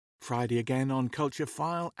Friday again on Culture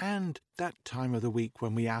File, and that time of the week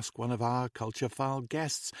when we ask one of our Culture File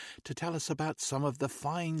guests to tell us about some of the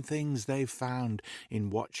fine things they've found in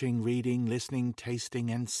watching, reading, listening, tasting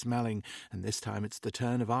and smelling. And this time it's the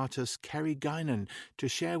turn of artist Kerry Guinan to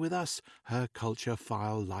share with us her Culture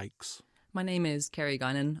File likes. My name is Kerry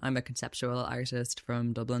Guinan. I'm a conceptual artist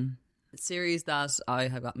from Dublin. The series that I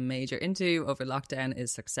have got major into over lockdown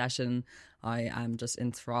is Succession. I am just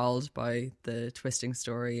enthralled by the twisting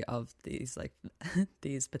story of these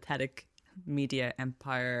these pathetic media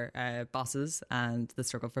empire bosses and the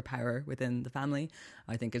struggle for power within the family.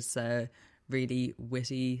 I think it's a really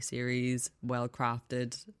witty series, well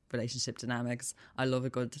crafted relationship dynamics. I love a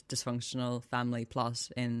good dysfunctional family plot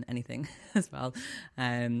in anything as well.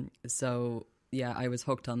 So yeah, I was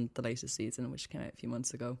hooked on the latest season, which came out a few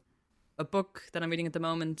months ago. A book that I'm reading at the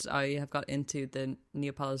moment, I have got into the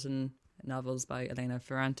Neapolitan novels by Elena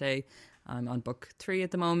Ferrante. I'm on book 3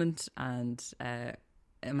 at the moment, and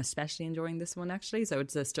I'm especially enjoying this one, actually. So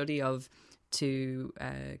it's a study of two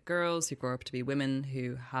girls who grow up to be women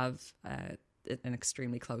who have an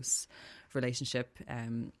extremely close relationship,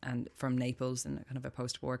 and from Naples in a kind of a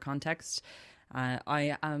post-war context.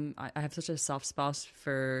 I have such a soft spot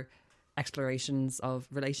for explorations of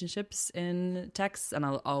relationships in texts, and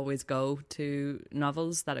I'll always go to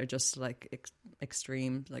novels that are just like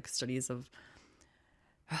extreme, like studies of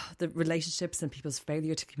the relationships and people's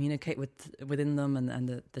failure to communicate within them,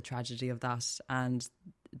 and the tragedy of that. And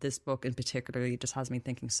this book in particular just has me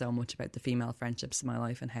thinking so much about the female friendships in my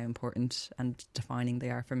life and how important and defining they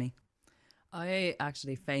are for me. I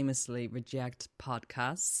actually famously reject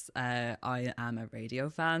podcasts. I am a radio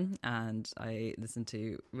fan, and I listen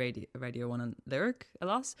to Radio 1 and Lyric a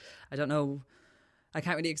lot. I don't know, I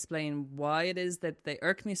can't really explain why it is that they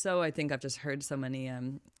irk me so. I think I've just heard so many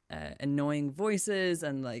annoying voices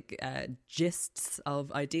and gists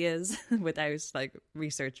of ideas without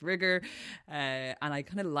research rigor. And I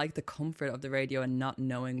kind of like the comfort of the radio and not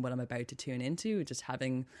knowing what I'm about to tune into, just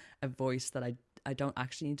having a voice that I don't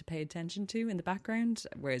actually need to pay attention to in the background.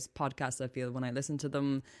 Whereas podcasts, I feel when I listen to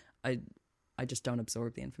them, I just don't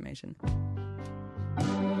absorb the information.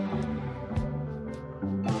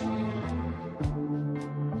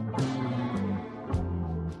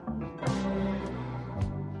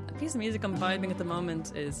 A piece of music I'm vibing at the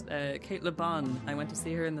moment is Kate Le Bon. I went to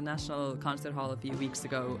see her in the National Concert Hall a few weeks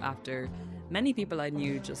ago after many people I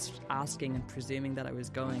knew just asking and presuming that I was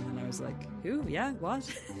going, and I was like, who? Yeah, what?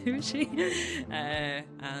 Who is she?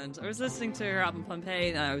 And I was listening to her album Pompeii,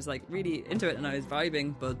 and I was really into it, and I was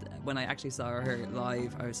vibing. But when I actually saw her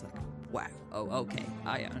live, I was like, wow, oh, okay,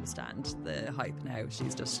 I understand the hype now.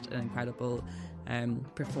 She's just an incredible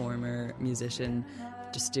performer, musician,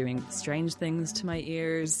 just doing strange things to my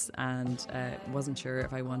ears, and wasn't sure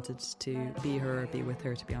if I wanted to be her or be with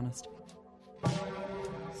her, to be honest.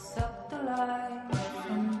 Life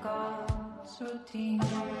from God's routine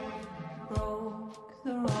broke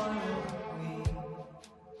the royal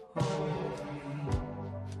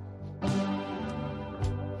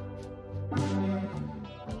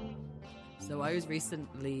So I was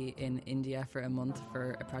recently in India for a month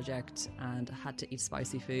for a project, and had to eat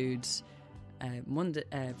spicy food Monday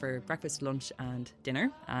for breakfast, lunch and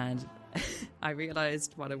dinner, and I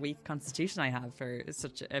realised what a weak constitution I have for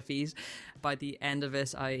such a feat. By the end of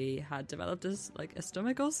it, I had developed a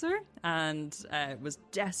stomach ulcer, and was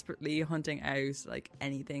desperately hunting out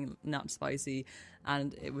anything not spicy.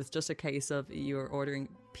 And it was just a case of you were ordering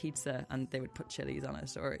pizza and they would put chilies on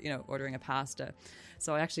it, or ordering a pasta.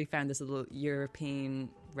 So I actually found this little European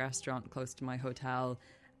restaurant close to my hotel,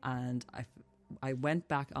 and I went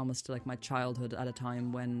back almost to my childhood at a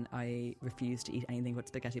time when I refused to eat anything but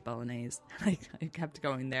spaghetti bolognese. I kept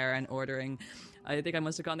going there and ordering. I think I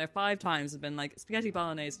must have gone there 5 times and been like, spaghetti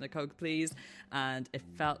bolognese and a Coke, please. And it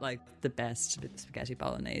felt like the best spaghetti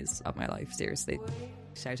bolognese of my life, seriously.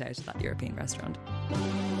 Shout out to that European restaurant.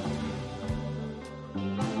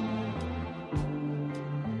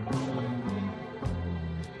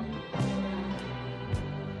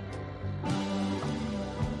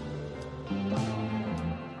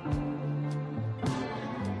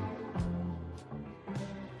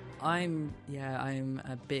 I'm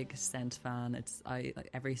a big scent fan.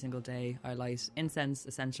 Every single day I light incense,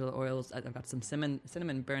 essential oils. I've got some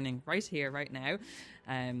cinnamon burning right here, right now.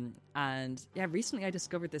 Recently I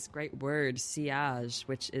discovered this great word, sillage,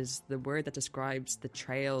 which is the word that describes the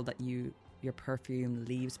trail that your perfume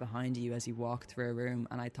leaves behind you as you walk through a room.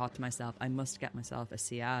 And I thought to myself, I must get myself a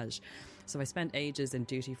sillage. So I spent ages in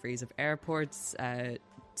duty frees of airports,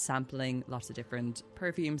 sampling lots of different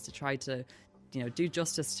perfumes to try to do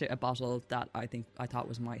justice to a bottle that I thought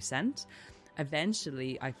was my scent.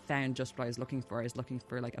 Eventually, I found just what I was looking for. I was looking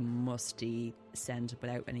for like a musty scent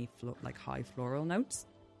without any like high floral notes.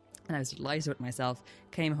 And I was delighted with myself.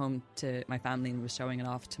 Came home to my family and was showing it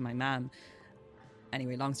off to my mum.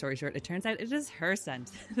 Anyway, long story short, it turns out it is her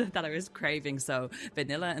scent that I was craving. So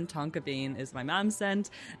vanilla and tonka bean is my mum's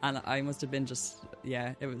scent, and I must have been just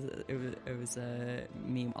it was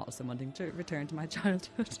me also wanting to return to my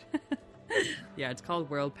childhood. Yeah, it's called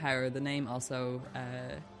World Power. The name also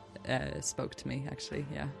spoke to me, actually.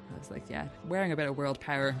 Yeah, I was like, yeah, wearing a bit of World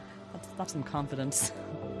Power, that's some confidence.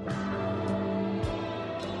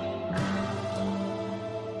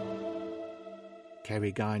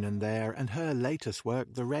 Kerry Guinan there, and her latest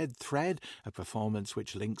work, The Red Thread, a performance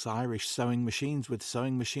which links Irish sewing machines with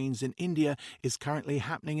sewing machines in India, is currently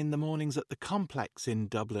happening in the mornings at the Complex in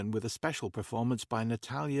Dublin, with a special performance by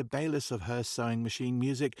Natalia Bayliss of her sewing machine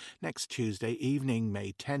music next Tuesday evening,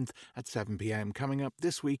 May 10th at 7 p.m. Coming up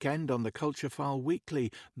this weekend on the Culture File Weekly,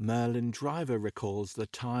 Merlin Driver recalls the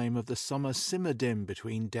time of the summer simmerdim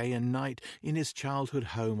between day and night in his childhood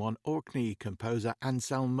home on Orkney. Composer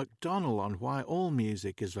Anselm MacDonald on why all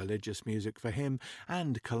music is religious music for him,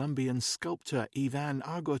 and Colombian sculptor Ivan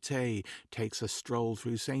Argote takes a stroll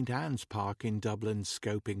through St Anne's Park in Dublin,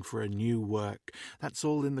 scoping for a new work. That's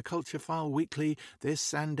all in the Culture File Weekly,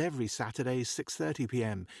 this and every Saturday 6:30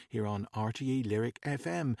 p.m. here on RTE Lyric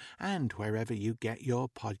FM and wherever you get your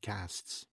podcasts.